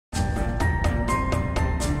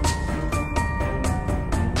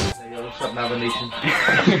What's up, Nava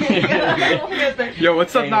Nation? Yo,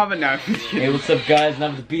 what's up, Nava now? Hey, what's up, guys?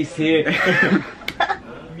 Nava the Beast here.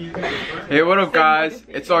 Hey, what up, guys?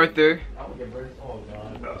 It's Arthur.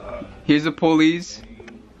 Here's the police.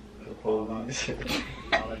 What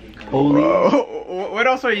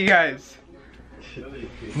else are you guys?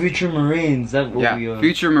 Future Marines. That's what we Yeah, are.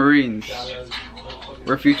 future Marines.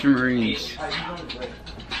 We're future Marines.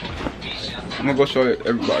 I'm gonna go show it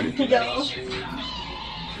everybody.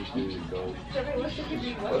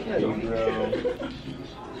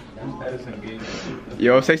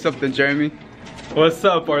 Yo, say something, Jeremy. What's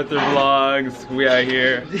up, Arthur Vlogs? We out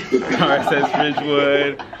here. RSS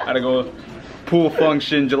Ridgewood. Gotta go pool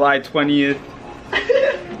function July 20th.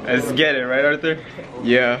 Let's get it, right, Arthur?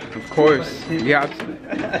 Yeah, of course. We have to.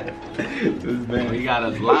 This man. He got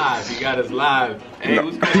us live. He got us live. Hey,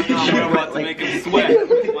 what's going on? We're about to make him sweat.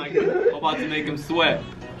 We're about to make him sweat.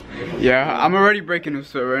 Yeah, I'm already breaking his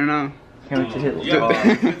sweat right now. Can't wait to hit Yo,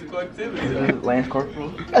 physical activity. Lance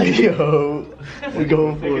Corporal. Yo, we're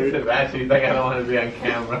going for it. Actually, like I don't want to be on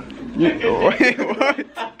camera. Wait, what?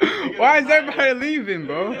 Why is everybody leaving,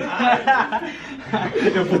 bro?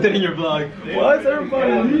 Yo, put that in your vlog. Why is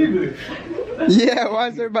everybody leaving? Yeah, why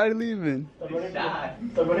is everybody leaving?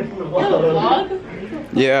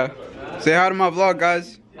 Yeah. Say hi to my vlog,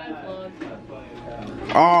 guys.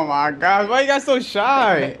 Oh my God, why you guys so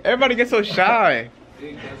shy? Everybody gets so shy.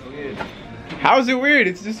 How is it weird?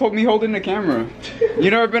 It's just me holding the camera.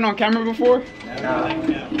 You never been on camera before?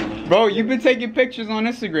 Bro, you've been taking pictures on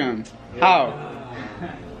Instagram. How?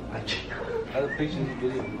 Other pictures you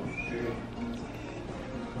did.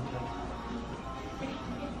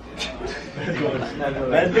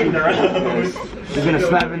 That's big around. They're gonna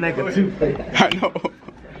slap your neck a toothpick. I know.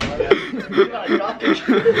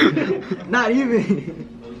 Not even.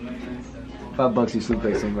 $5 you sleep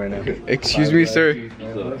like some right now. Excuse me, sir.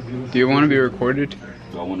 Do you want to be recorded?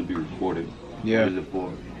 Do I want to be recorded? Yeah. What is it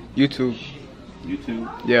for? YouTube. YouTube?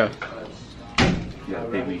 Yeah. Yeah,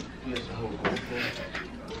 pay me.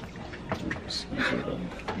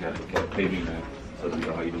 Yeah, pay me, man. So you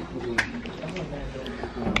know how you do.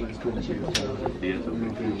 Yeah, it's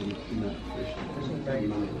okay.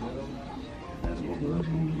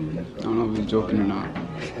 I don't know if he's joking or not.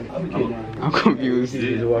 I'm confused. I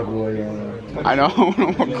know. I want to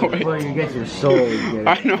walk away. Well, you get your soul.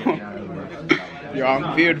 I know. Yo,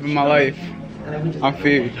 I'm feared for my life. I'm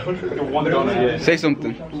feared. Say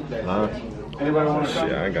something. Shit,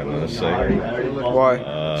 I ain't got nothing to say. Why?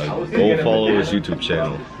 Go follow his YouTube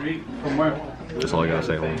channel. That's all I gotta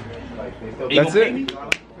say, homie. That's it?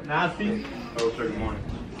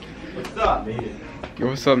 Yo,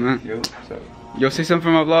 what's up, man? Yo, what's up? Yo, say something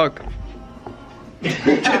for my vlog.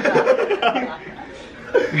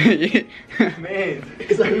 Man.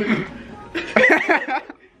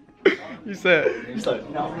 You said.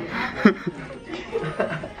 No.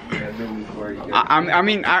 I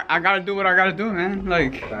mean, I gotta do what I gotta do, man.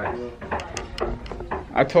 Like,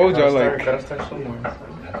 I told y'all, like.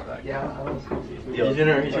 He's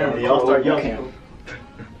gonna all start young.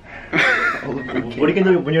 What are you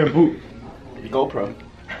gonna do when you're in boot? GoPro.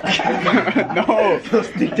 No.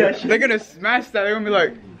 Stick that shit. They're gonna smash that. They're gonna be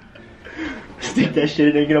like, Stick that shit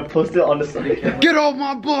and then you're gonna post it on the side. get off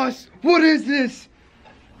my bus! What is this?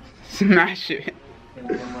 Smash it.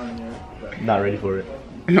 Not ready for it.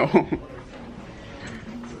 No.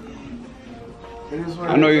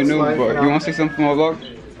 I know you're new, but you wanna say something for my vlog?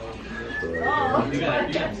 Oh,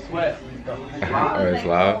 it's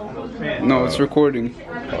live? No, it's recording.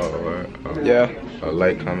 Oh, Yeah.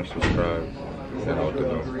 like, comment, subscribe, and all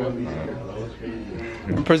the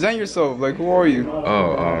Present yourself. Like, who are you?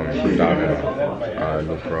 David.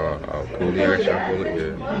 Look for Cooley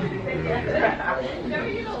action,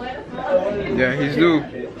 Yeah, he's new.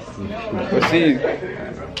 Let's see.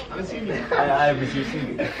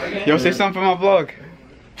 Yo, say something for my vlog.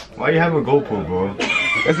 Why you have a GoPro, bro?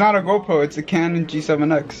 It's not a GoPro, it's a Canon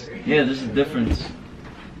G7X. Yeah, there's a difference.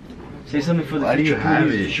 Say something for the Why do you have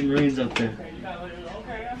it? future Marines out there.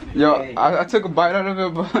 Yo, I took a bite out of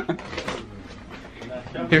it, but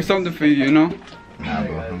here's something for you, you know? Nah,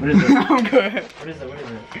 bro. What is it? I'm good. What is it? What is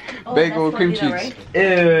it? Bagel with cream Flamita, cheese.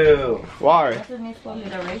 Ew. Why? This is Miss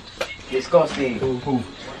Flamita, right? Disgusting.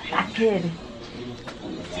 That kid.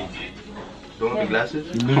 Do you want the glasses?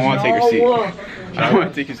 I want to take a seat. I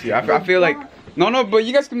want to take a seat. I feel like... No, but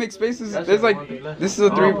you guys can make spaces. There's like... This is a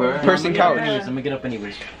three-person couch. I'm gonna get up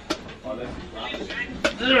anyways.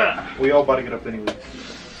 We all about to get up anyway.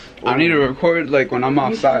 I need to record like when I'm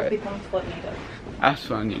outside. Becomes Flamita. That's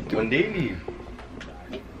what I need to do. When they leave.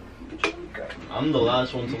 I'm the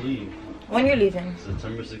last one to leave. When you're leaving?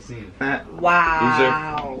 September 16th.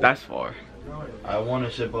 Wow. That's far. I want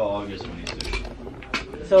to ship out August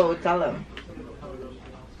 26th. So tell him.